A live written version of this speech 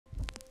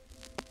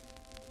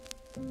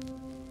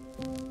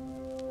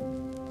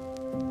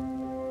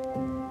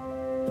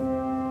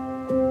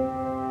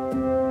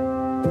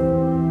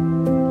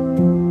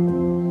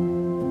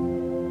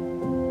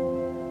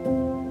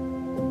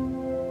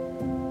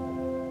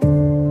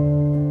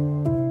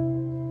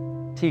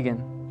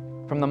Teagan,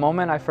 from the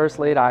moment I first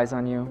laid eyes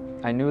on you,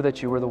 I knew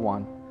that you were the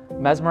one.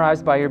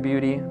 Mesmerized by your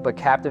beauty, but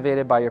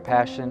captivated by your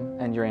passion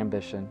and your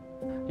ambition.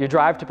 Your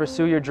drive to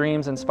pursue your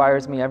dreams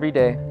inspires me every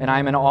day, and I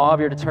am in awe of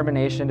your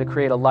determination to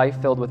create a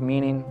life filled with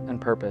meaning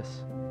and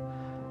purpose.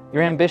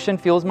 Your ambition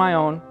fuels my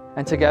own,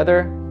 and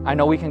together, I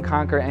know we can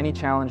conquer any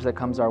challenge that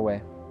comes our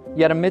way.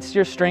 Yet amidst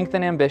your strength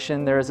and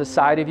ambition, there is a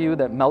side of you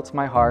that melts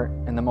my heart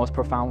in the most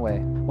profound way.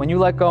 When you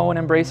let go and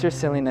embrace your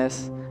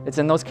silliness, it's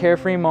in those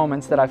carefree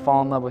moments that I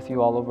fall in love with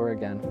you all over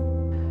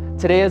again.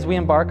 Today, as we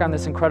embark on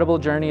this incredible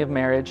journey of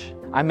marriage,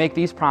 I make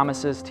these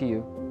promises to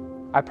you.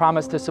 I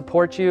promise to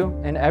support you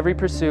in every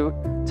pursuit,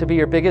 to be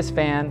your biggest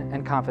fan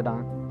and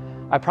confidant.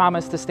 I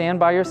promise to stand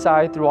by your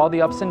side through all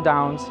the ups and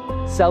downs,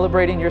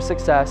 celebrating your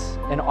success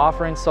and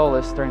offering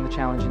solace during the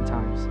challenging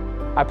times.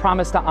 I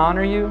promise to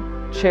honor you,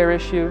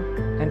 cherish you,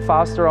 and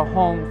foster a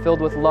home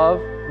filled with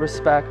love,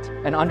 respect,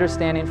 and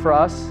understanding for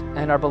us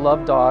and our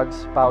beloved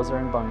dogs, Bowser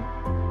and Bunny.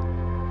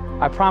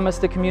 I promise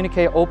to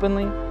communicate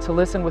openly, to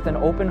listen with an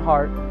open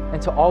heart,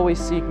 and to always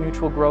seek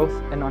mutual growth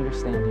and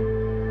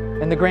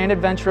understanding. In the grand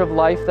adventure of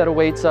life that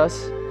awaits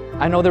us,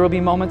 I know there will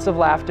be moments of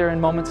laughter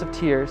and moments of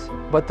tears,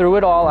 but through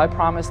it all, I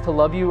promise to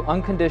love you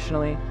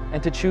unconditionally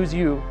and to choose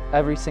you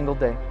every single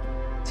day.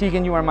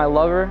 Teagan, you are my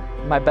lover,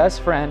 my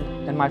best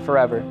friend, and my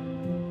forever.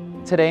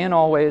 Today and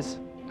always,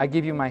 I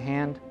give you my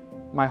hand,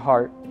 my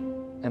heart,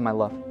 and my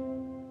love.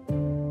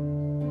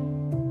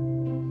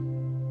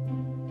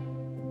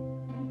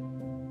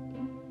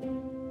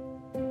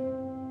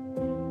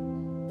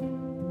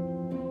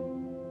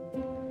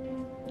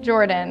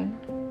 Jordan,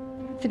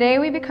 today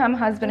we become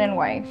husband and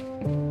wife.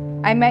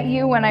 I met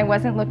you when I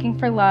wasn't looking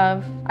for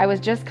love. I was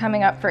just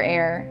coming up for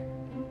air.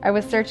 I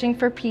was searching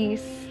for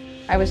peace.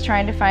 I was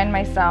trying to find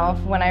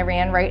myself when I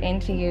ran right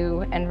into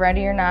you, and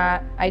ready or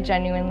not, I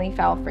genuinely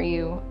fell for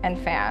you, and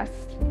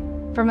fast.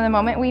 From the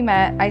moment we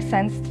met, I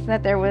sensed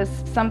that there was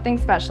something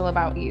special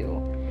about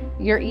you.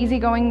 Your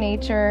easygoing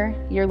nature,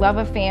 your love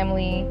of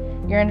family,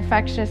 your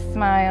infectious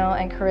smile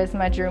and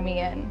charisma drew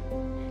me in.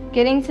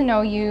 Getting to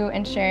know you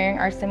and sharing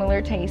our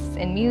similar tastes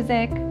in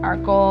music, our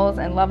goals,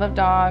 and love of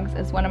dogs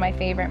is one of my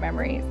favorite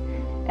memories.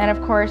 And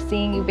of course,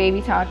 seeing you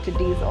baby talk to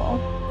Diesel.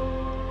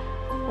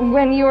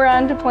 When you were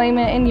on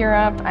deployment in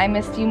Europe, I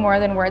missed you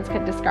more than words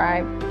could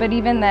describe. But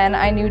even then,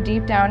 I knew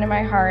deep down in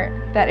my heart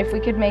that if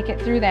we could make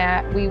it through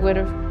that, we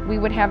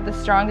would have the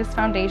strongest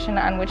foundation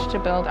on which to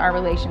build our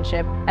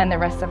relationship and the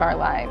rest of our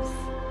lives.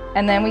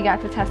 And then we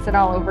got to test it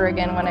all over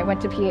again when I went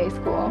to PA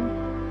school.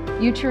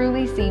 You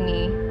truly see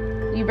me.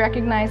 You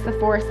recognize the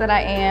force that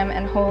I am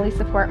and wholly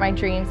support my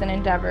dreams and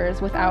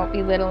endeavors without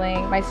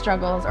belittling my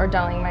struggles or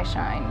dulling my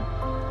shine.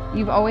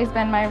 You've always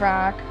been my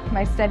rock,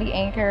 my steady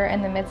anchor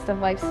in the midst of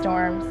life's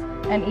storms,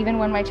 and even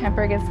when my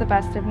temper gets the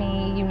best of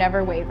me, you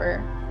never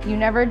waver. You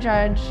never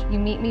judge, you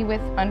meet me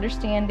with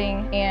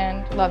understanding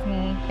and love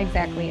me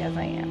exactly as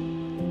I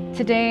am.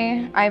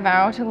 Today, I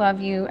vow to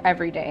love you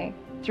every day.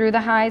 Through the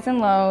highs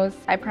and lows,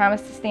 I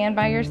promise to stand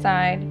by your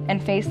side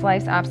and face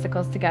life's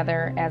obstacles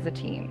together as a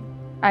team.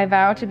 I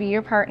vow to be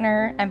your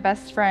partner and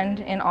best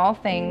friend in all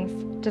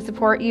things, to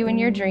support you in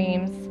your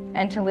dreams,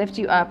 and to lift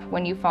you up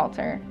when you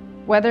falter.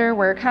 Whether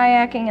we're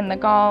kayaking in the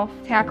Gulf,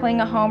 tackling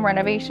a home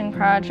renovation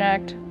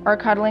project, or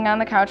cuddling on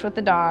the couch with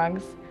the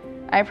dogs,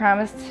 I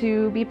promise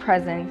to be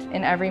present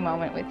in every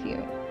moment with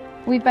you.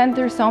 We've been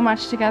through so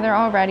much together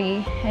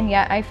already, and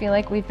yet I feel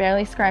like we've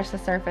barely scratched the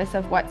surface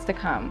of what's to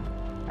come.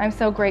 I'm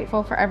so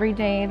grateful for every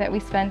day that we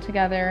spend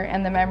together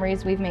and the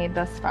memories we've made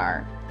thus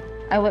far.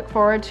 I look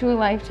forward to a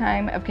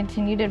lifetime of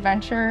continued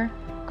adventure,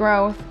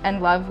 growth,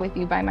 and love with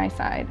you by my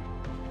side.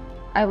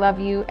 I love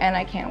you, and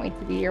I can't wait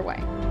to be your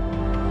wife.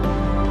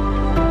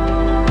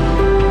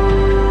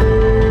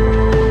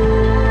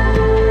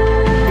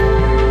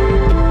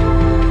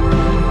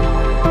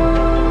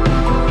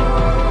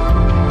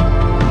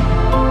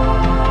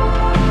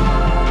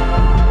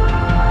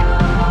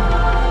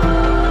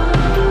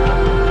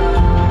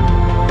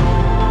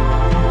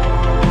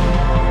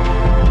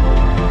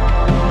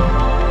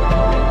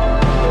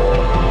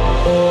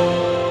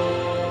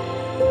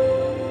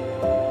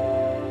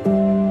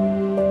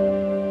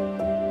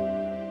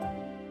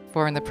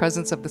 For in the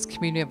presence of this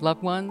community of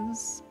loved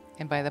ones,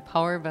 and by the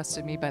power vested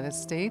in me by the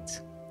state,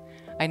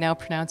 I now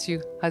pronounce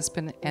you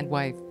husband and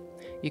wife.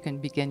 You can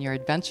begin your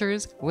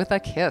adventures with a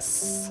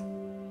kiss.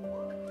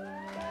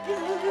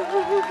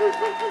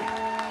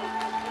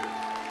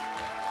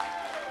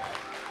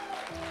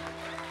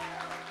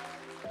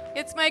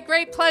 It's my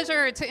great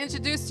pleasure to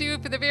introduce to you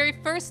for the very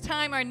first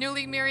time our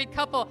newly married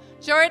couple,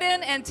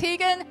 Jordan and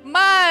Teagan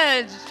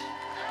Mudge.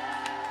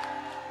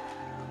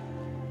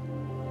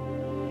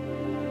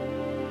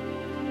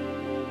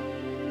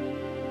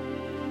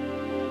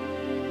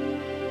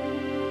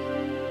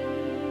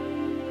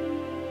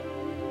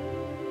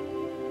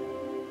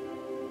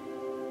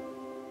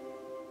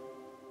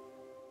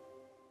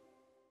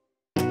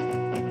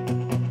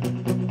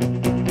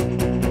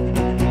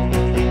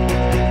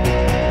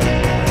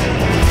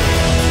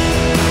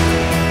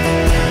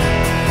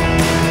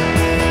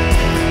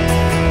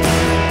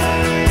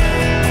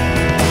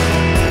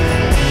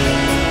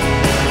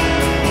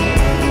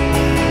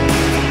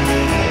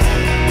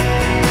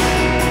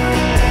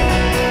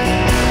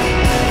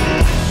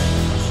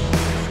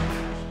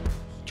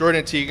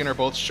 and Teagan are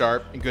both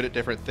sharp and good at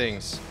different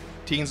things.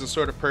 Teagan's the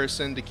sort of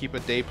person to keep a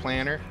day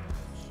planner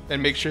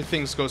and make sure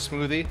things go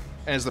smoothly,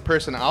 and is the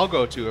person I'll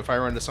go to if I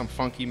run into some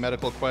funky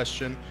medical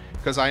question,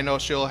 because I know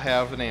she'll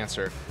have an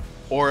answer,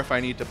 or if I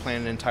need to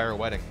plan an entire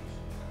wedding.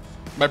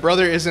 My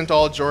brother isn't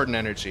all Jordan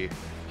energy.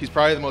 He's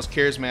probably the most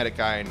charismatic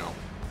guy I know.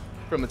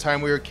 From the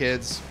time we were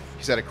kids,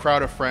 he's had a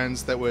crowd of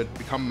friends that would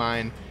become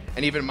mine,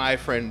 and even my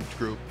friend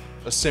group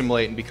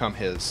assimilate and become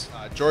his.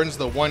 Jordan's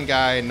the one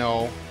guy I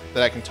know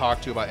that I can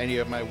talk to about any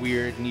of my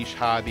weird niche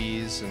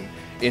hobbies and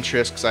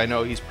interests, because I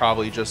know he's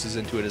probably just as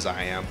into it as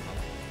I am.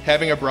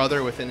 Having a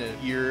brother within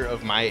a year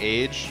of my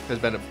age has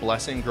been a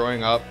blessing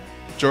growing up.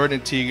 Jordan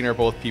and Teagan are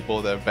both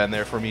people that have been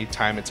there for me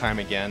time and time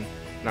again,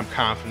 and I'm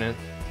confident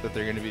that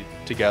they're going to be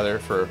together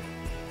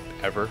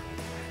forever.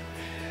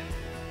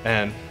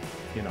 And,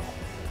 you know,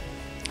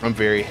 I'm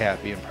very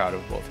happy and proud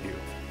of both of you.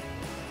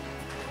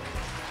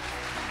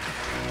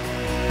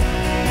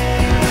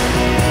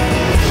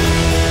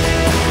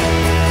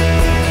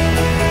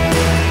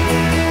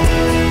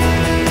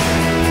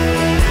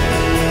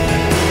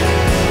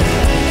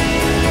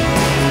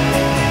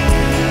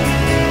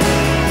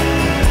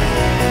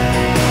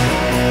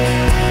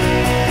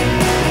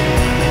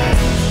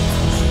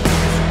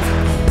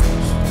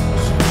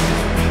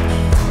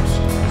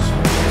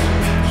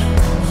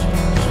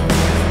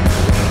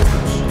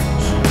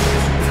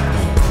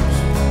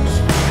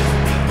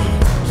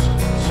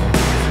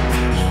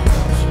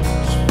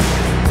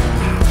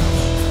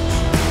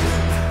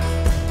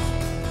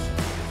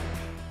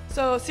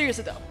 So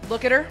seriously though,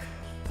 look at her.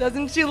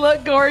 Doesn't she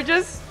look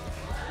gorgeous?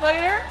 Look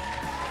at her.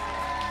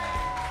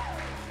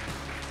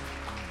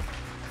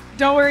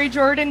 Don't worry,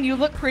 Jordan, you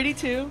look pretty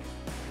too.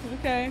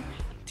 Okay.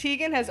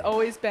 Teagan has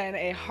always been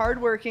a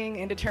hardworking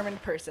and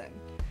determined person.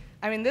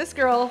 I mean, this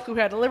girl who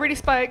had Liberty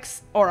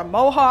Spikes or a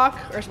mohawk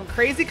or some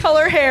crazy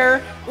color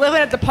hair,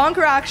 living at the punk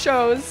rock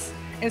shows,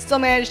 and still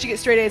managed to get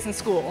straight A's in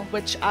school,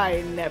 which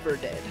I never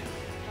did.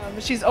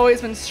 She's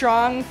always been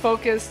strong,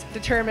 focused,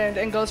 determined,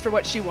 and goes for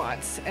what she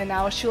wants. And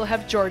now she'll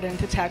have Jordan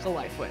to tackle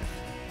life with.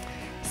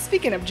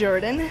 Speaking of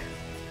Jordan,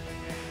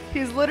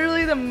 he's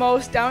literally the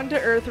most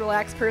down-to-earth,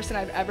 relaxed person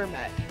I've ever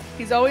met.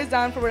 He's always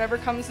down for whatever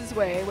comes his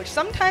way, which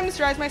sometimes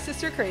drives my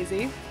sister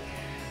crazy,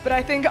 but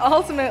I think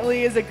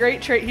ultimately is a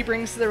great trait he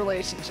brings to the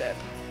relationship.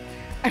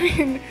 I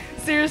mean,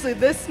 seriously,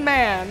 this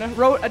man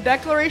wrote a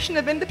Declaration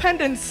of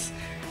Independence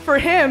for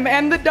him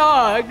and the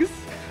dogs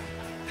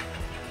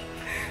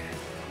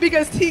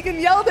because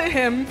Teagan yelled at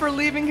him for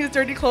leaving his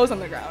dirty clothes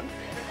on the ground.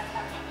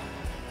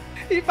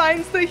 He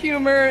finds the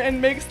humor and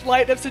makes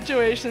light of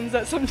situations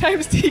that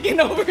sometimes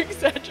Teagan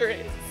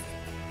over-exaggerates.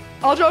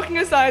 All joking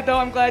aside, though,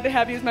 I'm glad to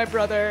have you as my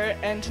brother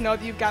and to know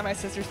that you've got my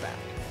sister's back.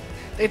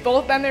 They've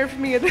both been there for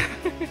me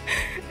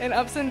in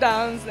ups and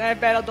downs, and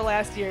I've battled the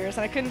last years,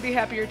 and I couldn't be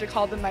happier to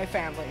call them my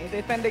family.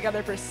 They've been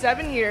together for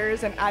 7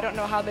 years, and I don't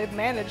know how they've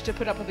managed to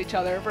put up with each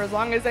other for as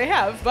long as they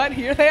have, but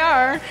here they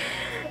are,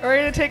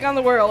 ready to take on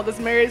the world as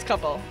a married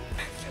couple.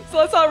 So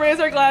let's all raise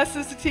our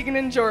glasses to Teagan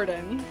and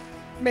Jordan.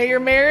 May your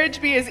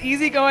marriage be as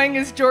easygoing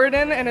as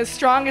Jordan and as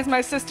strong as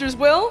my sister's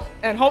will,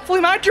 and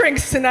hopefully my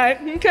drinks tonight.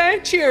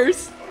 Okay,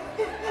 cheers.